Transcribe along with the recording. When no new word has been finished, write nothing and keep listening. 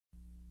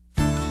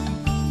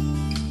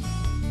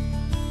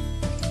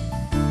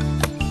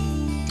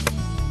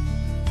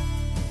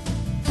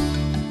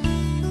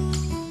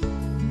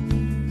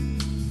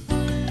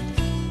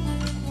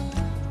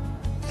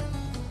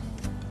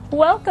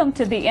Welcome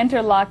to the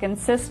interlocking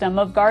system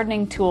of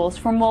gardening tools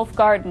from Wolf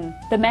Garden,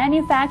 the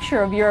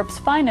manufacturer of Europe's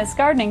finest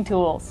gardening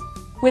tools.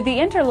 With the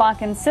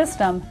interlocking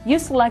system, you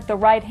select the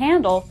right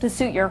handle to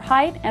suit your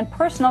height and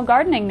personal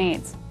gardening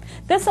needs.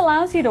 This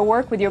allows you to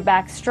work with your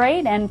back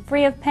straight and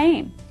free of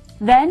pain.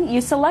 Then you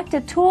select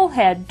a tool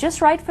head just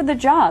right for the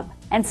job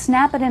and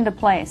snap it into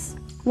place.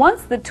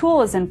 Once the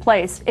tool is in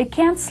place, it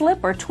can't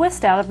slip or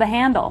twist out of the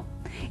handle.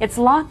 It's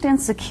locked in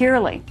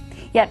securely.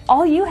 Yet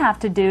all you have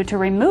to do to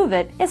remove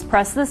it is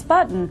press this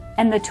button,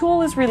 and the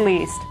tool is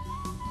released.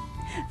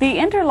 The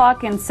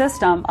interlocking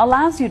system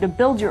allows you to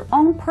build your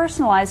own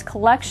personalized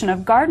collection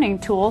of gardening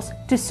tools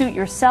to suit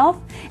yourself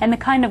and the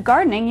kind of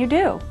gardening you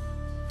do.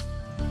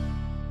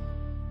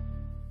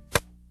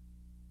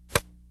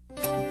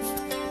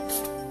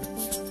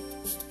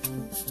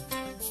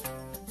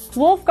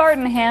 Wolf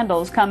Garden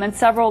handles come in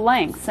several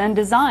lengths and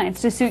designs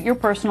to suit your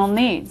personal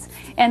needs,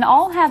 and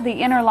all have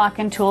the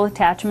interlocking tool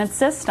attachment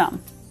system.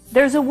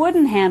 There's a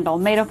wooden handle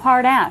made of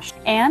hard ash,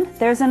 and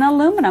there's an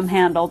aluminum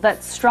handle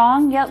that's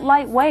strong yet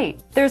lightweight.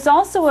 There's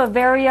also a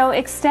Vario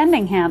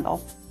extending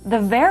handle. The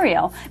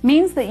Vario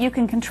means that you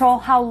can control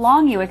how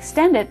long you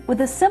extend it with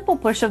a simple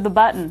push of the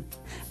button.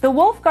 The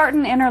Wolf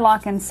Garden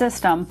interlocking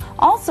system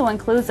also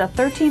includes a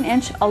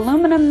 13-inch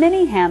aluminum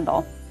mini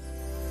handle.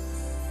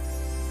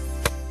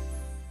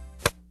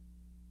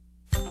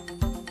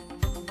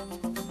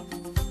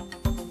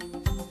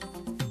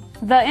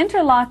 The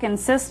interlocking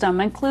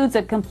system includes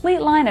a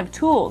complete line of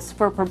tools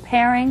for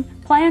preparing,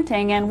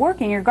 planting, and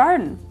working your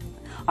garden.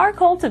 Our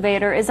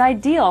cultivator is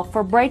ideal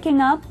for breaking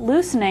up,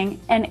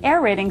 loosening, and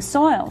aerating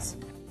soils.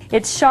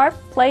 Its sharp,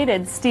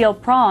 plated steel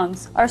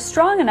prongs are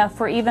strong enough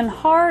for even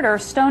hard or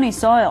stony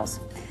soils.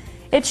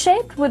 It's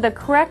shaped with the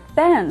correct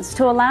bends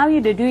to allow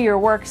you to do your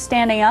work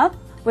standing up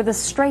with a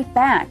straight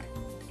back.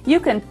 You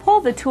can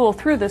pull the tool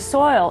through the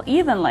soil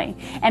evenly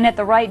and at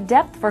the right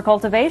depth for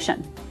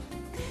cultivation.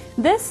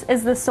 This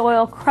is the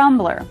Soil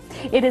Crumbler.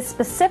 It is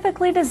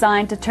specifically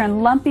designed to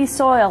turn lumpy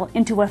soil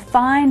into a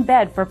fine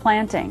bed for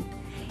planting.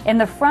 In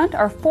the front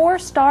are 4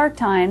 star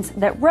tines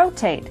that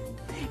rotate,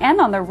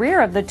 and on the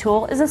rear of the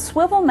tool is a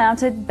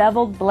swivel-mounted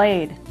beveled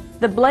blade.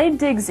 The blade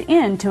digs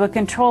in to a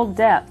controlled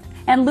depth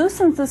and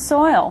loosens the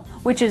soil,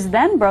 which is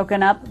then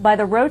broken up by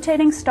the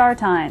rotating star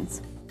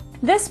tines.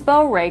 This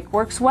bow rake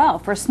works well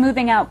for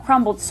smoothing out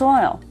crumbled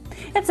soil.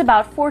 It's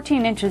about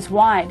 14 inches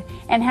wide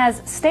and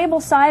has stable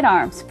side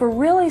arms for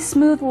really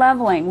smooth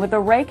leveling with the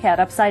rake head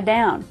upside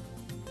down.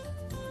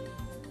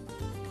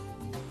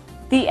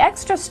 The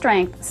extra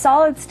strength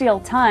solid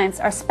steel tines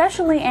are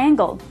specially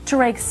angled to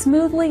rake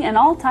smoothly in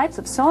all types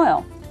of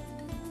soil.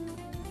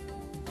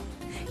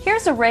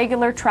 Here's a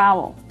regular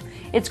trowel.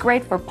 It's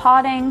great for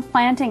potting,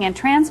 planting, and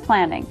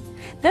transplanting.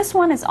 This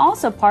one is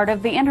also part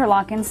of the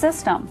interlocking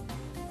system.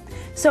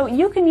 So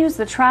you can use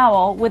the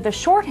trowel with a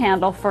short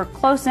handle for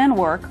close-in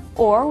work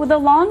or with a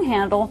long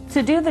handle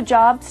to do the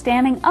job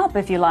standing up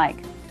if you like.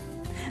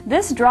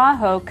 This draw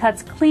hoe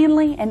cuts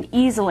cleanly and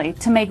easily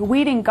to make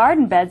weeding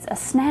garden beds a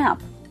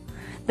snap.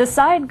 The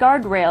side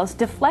guardrails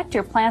deflect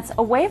your plants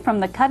away from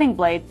the cutting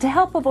blade to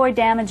help avoid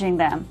damaging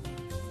them.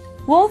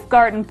 Wolf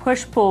Garden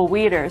push-pull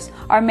weeders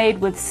are made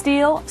with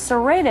steel,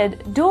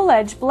 serrated,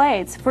 dual-edged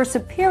blades for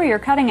superior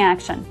cutting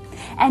action.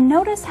 And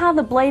notice how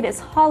the blade is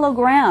hollow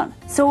ground,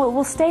 so it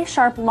will stay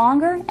sharp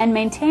longer and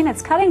maintain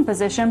its cutting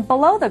position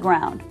below the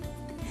ground.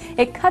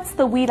 It cuts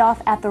the weed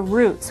off at the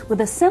roots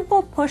with a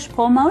simple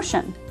push-pull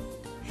motion.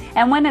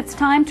 And when it's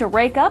time to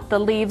rake up the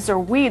leaves or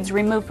weeds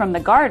removed from the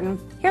garden,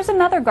 here's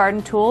another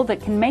garden tool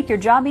that can make your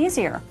job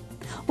easier.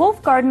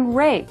 Wolf Garden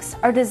rakes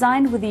are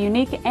designed with a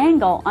unique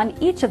angle on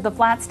each of the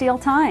flat steel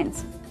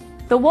tines.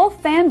 The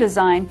Wolf fan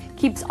design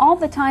keeps all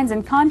the tines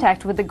in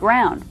contact with the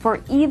ground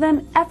for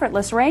even,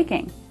 effortless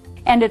raking.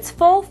 And its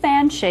full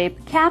fan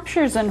shape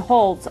captures and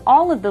holds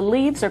all of the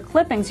leaves or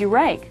clippings you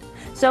rake,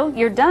 so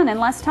you're done in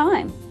less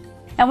time.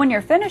 And when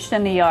you're finished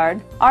in the yard,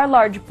 our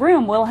large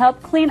broom will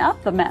help clean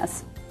up the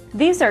mess.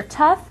 These are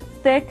tough,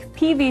 thick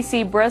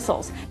PVC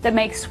bristles that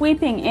make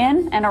sweeping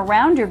in and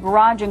around your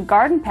garage and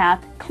garden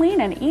path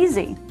clean and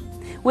easy.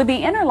 With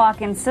the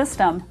interlocking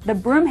system, the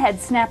broom head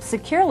snaps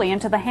securely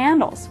into the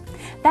handles.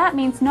 That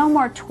means no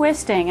more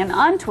twisting and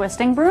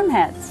untwisting broom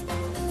heads.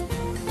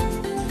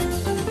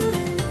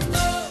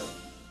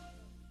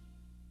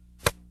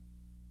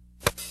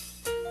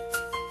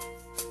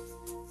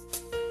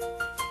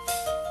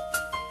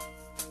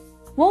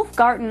 Wolf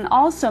Garden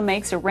also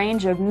makes a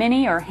range of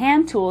mini or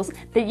hand tools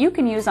that you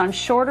can use on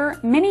shorter,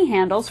 mini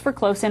handles for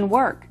close-in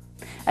work.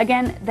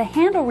 Again, the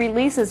handle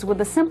releases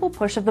with a simple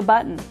push of the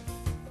button.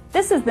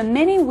 This is the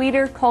Mini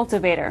Weeder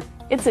Cultivator.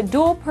 It's a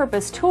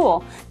dual-purpose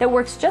tool that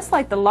works just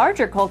like the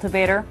larger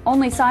cultivator,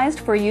 only sized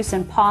for use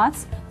in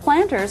pots,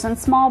 planters, and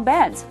small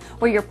beds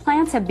where your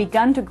plants have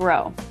begun to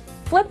grow.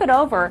 Flip it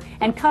over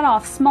and cut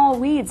off small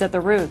weeds at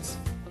the roots.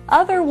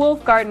 Other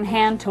Wolf Garden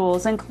hand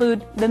tools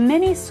include the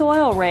Mini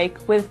Soil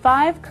Rake with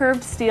 5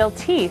 curved steel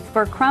teeth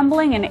for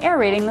crumbling and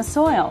aerating the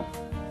soil.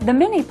 The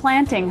Mini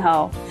Planting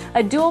Hoe,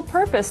 a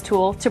dual-purpose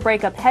tool to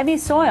break up heavy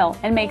soil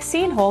and make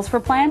seed holes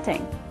for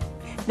planting.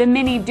 The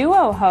Mini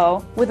Duo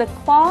hoe with a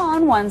claw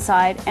on one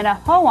side and a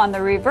hoe on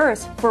the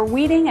reverse for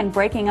weeding and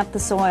breaking up the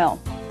soil.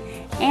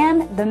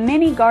 And the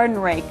Mini Garden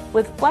Rake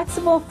with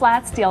flexible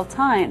flat steel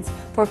tines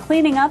for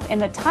cleaning up in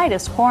the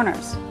tightest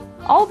corners.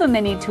 All the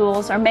Mini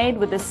tools are made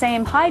with the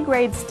same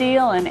high-grade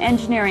steel and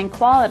engineering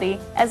quality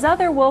as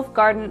other Wolf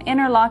Garden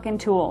interlocking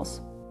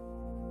tools.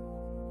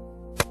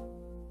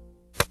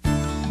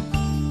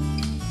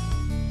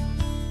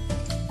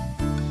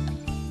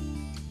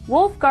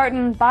 Wolf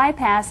Garden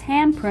bypass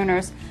hand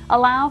pruners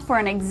allow for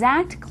an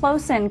exact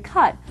close-in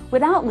cut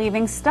without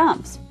leaving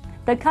stumps.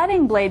 The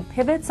cutting blade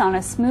pivots on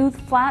a smooth,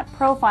 flat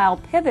profile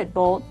pivot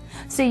bolt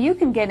so you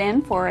can get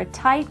in for a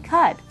tight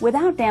cut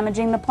without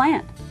damaging the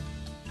plant.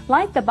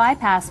 Like the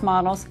bypass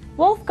models,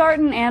 Wolf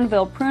Garden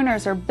anvil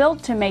pruners are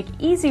built to make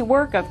easy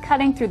work of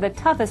cutting through the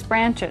toughest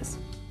branches.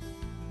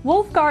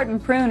 Wolf Garden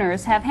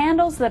pruners have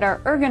handles that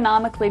are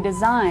ergonomically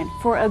designed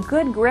for a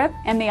good grip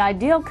and the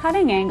ideal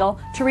cutting angle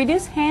to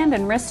reduce hand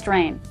and wrist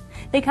strain.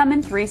 They come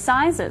in 3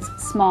 sizes,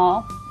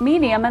 small,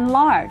 medium, and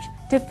large,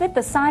 to fit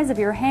the size of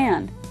your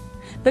hand.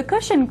 The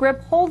cushion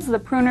grip holds the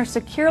pruner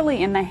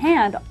securely in the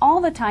hand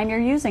all the time you're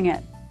using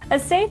it. A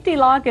safety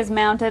lock is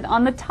mounted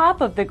on the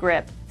top of the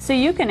grip, so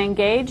you can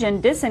engage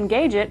and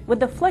disengage it with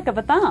the flick of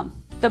a thumb.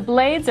 The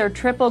blades are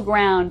triple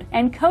ground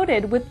and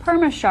coated with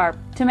Perma-Sharp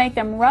to make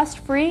them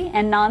rust-free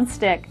and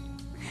non-stick.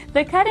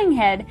 The cutting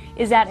head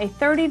is at a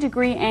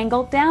 30-degree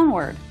angle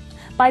downward.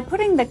 By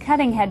putting the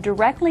cutting head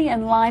directly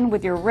in line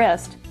with your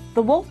wrist,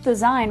 the Wolf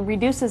design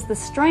reduces the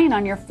strain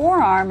on your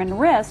forearm and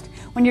wrist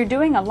when you're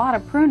doing a lot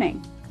of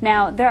pruning.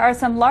 Now, there are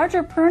some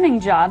larger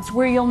pruning jobs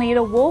where you'll need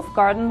a Wolf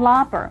Garden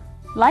lopper.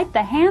 Like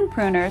the hand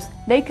pruners,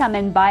 they come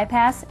in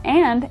bypass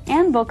and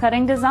anvil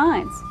cutting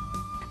designs.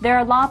 There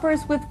are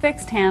loppers with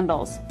fixed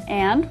handles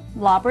and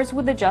loppers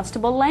with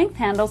adjustable length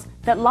handles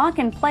that lock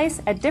in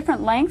place at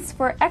different lengths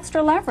for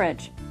extra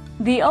leverage.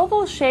 The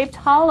oval-shaped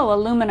hollow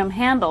aluminum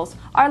handles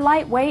are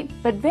lightweight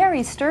but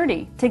very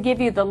sturdy to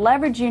give you the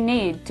leverage you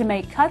need to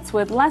make cuts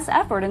with less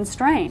effort and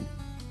strain.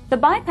 The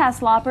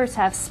bypass loppers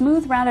have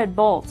smooth rounded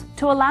bolts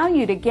to allow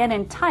you to get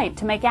in tight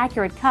to make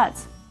accurate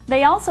cuts.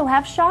 They also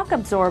have shock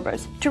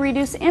absorbers to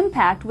reduce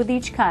impact with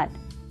each cut.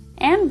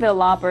 Anvil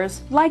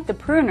loppers, like the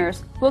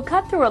pruners, will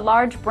cut through a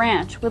large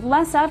branch with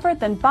less effort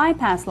than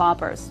bypass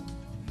loppers.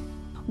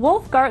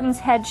 Wolf Garden's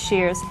head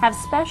shears have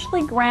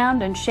specially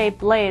ground and shaped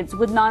blades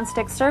with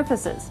non-stick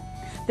surfaces.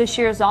 The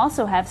shears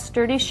also have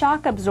sturdy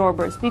shock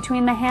absorbers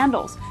between the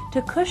handles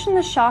to cushion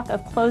the shock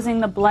of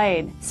closing the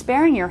blade,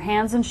 sparing your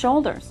hands and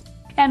shoulders.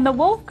 And the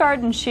Wolf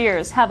Garden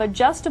shears have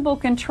adjustable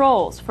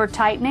controls for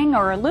tightening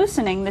or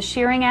loosening the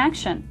shearing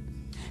action.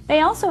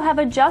 They also have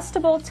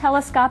adjustable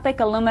telescopic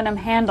aluminum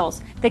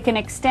handles that can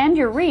extend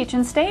your reach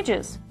in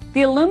stages.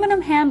 The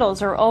aluminum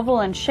handles are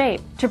oval in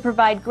shape to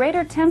provide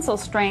greater tensile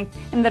strength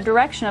in the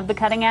direction of the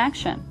cutting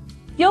action.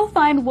 You'll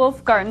find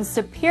Wolf Garden's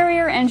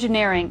superior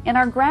engineering in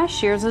our grass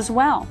shears as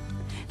well.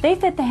 They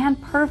fit the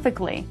hand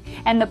perfectly,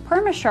 and the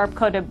Perma-Sharp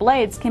coated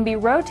blades can be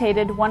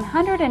rotated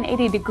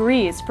 180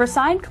 degrees for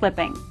side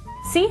clipping.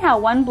 See how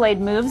one blade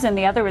moves and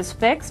the other is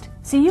fixed,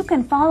 so you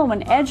can follow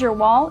an edge or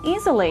wall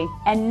easily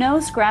and no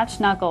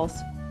scratched knuckles.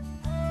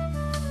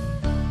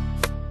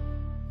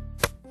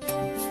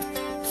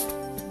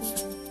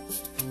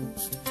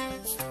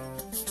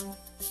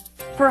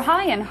 For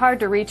high and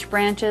hard-to-reach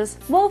branches,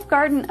 Wolf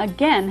Garden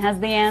again has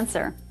the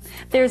answer.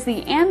 There's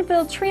the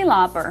Anvil Tree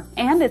Lopper,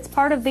 and it's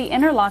part of the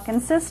interlocking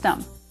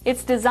system.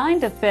 It's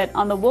designed to fit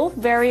on the Wolf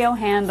Vario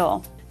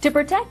handle. To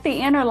protect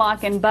the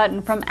interlocking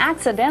button from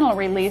accidental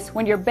release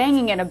when you're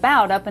banging it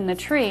about up in the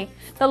tree,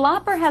 the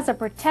lopper has a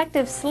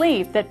protective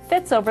sleeve that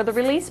fits over the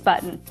release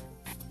button.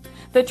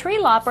 The tree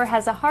lopper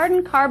has a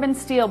hardened carbon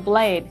steel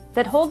blade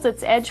that holds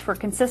its edge for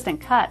consistent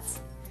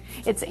cuts.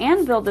 Its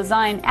anvil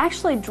design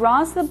actually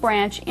draws the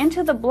branch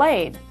into the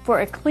blade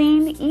for a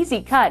clean,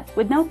 easy cut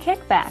with no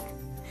kickback.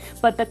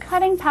 But the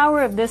cutting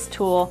power of this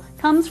tool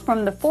comes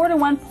from the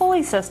 4-to-1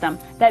 pulley system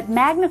that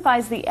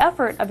magnifies the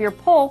effort of your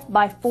pull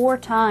by 4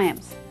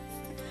 times.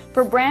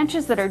 For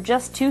branches that are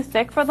just too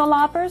thick for the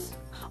loppers,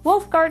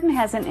 Wolf Garden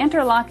has an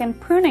interlocking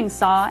pruning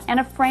saw and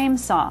a frame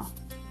saw.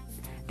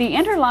 The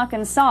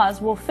interlocking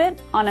saws will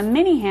fit on a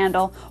mini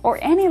handle or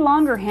any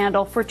longer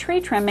handle for tree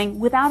trimming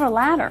without a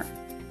ladder.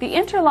 The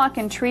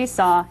interlocking tree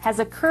saw has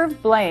a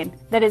curved blade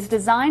that is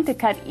designed to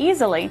cut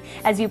easily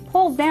as you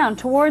pull down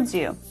towards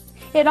you.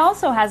 It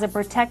also has a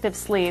protective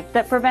sleeve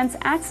that prevents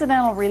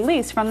accidental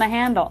release from the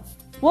handle.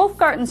 Wolf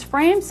Garden's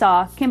frame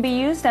saw can be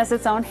used as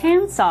its own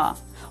hand saw,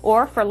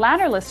 or for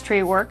ladderless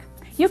tree work,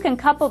 you can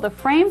couple the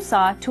frame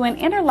saw to an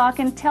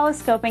interlocking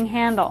telescoping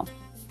handle.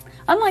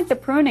 Unlike the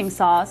pruning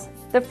saws,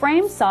 the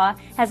frame saw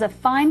has a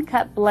fine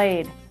cut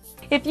blade.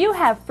 If you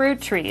have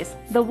fruit trees,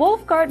 the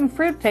Wolf Garden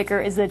fruit picker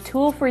is the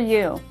tool for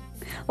you.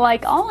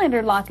 Like all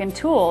interlocking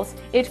tools,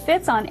 it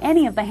fits on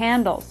any of the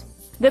handles.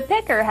 The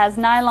picker has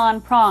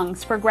nylon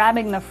prongs for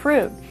grabbing the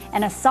fruit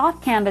and a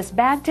soft canvas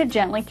bag to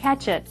gently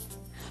catch it.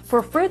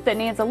 For fruit that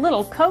needs a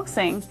little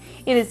coaxing,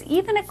 it is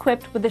even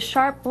equipped with a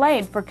sharp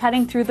blade for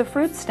cutting through the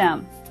fruit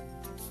stem.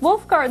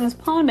 Wolfgarten's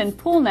pond and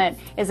pool net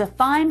is a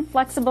fine,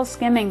 flexible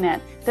skimming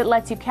net that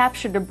lets you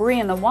capture debris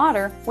in the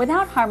water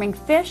without harming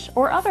fish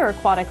or other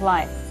aquatic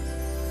life.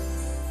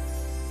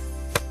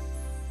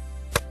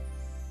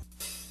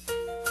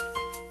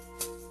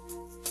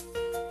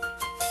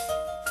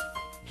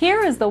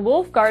 Here is the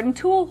Wolfgarten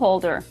tool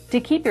holder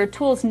to keep your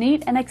tools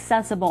neat and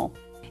accessible.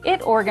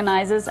 It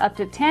organizes up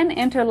to 10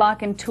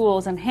 interlocking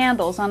tools and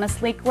handles on a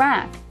sleek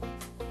rack.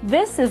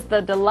 This is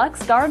the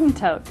Deluxe Garden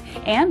Tote,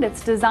 and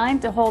it's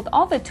designed to hold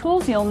all the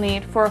tools you'll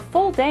need for a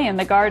full day in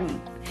the garden.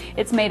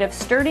 It's made of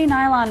sturdy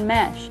nylon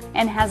mesh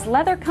and has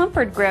leather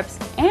comfort grips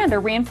and a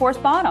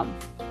reinforced bottom.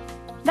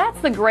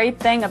 That's the great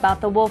thing about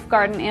the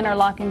Wolfgarten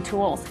interlocking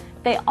tools.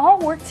 They all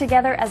work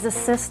together as a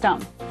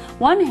system.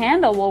 One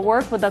handle will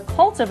work with the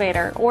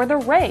cultivator or the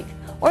rake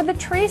or the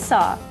tree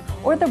saw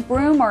or the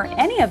broom or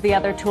any of the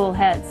other tool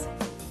heads,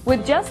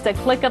 with just a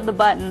click of the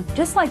button,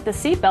 just like the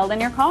seatbelt in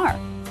your car.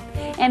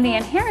 And the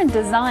inherent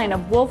design of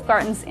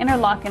Wolfgarten's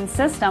interlocking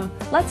system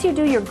lets you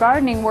do your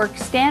gardening work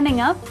standing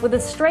up with a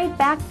straight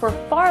back for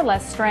far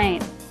less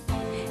strain.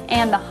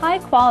 And the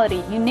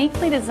high-quality,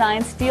 uniquely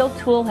designed steel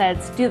tool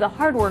heads do the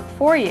hard work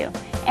for you,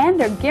 and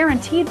they're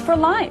guaranteed for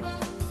life.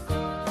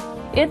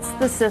 It's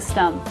the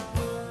system.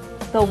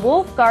 The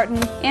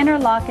Wolfgarten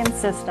interlocking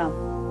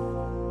system.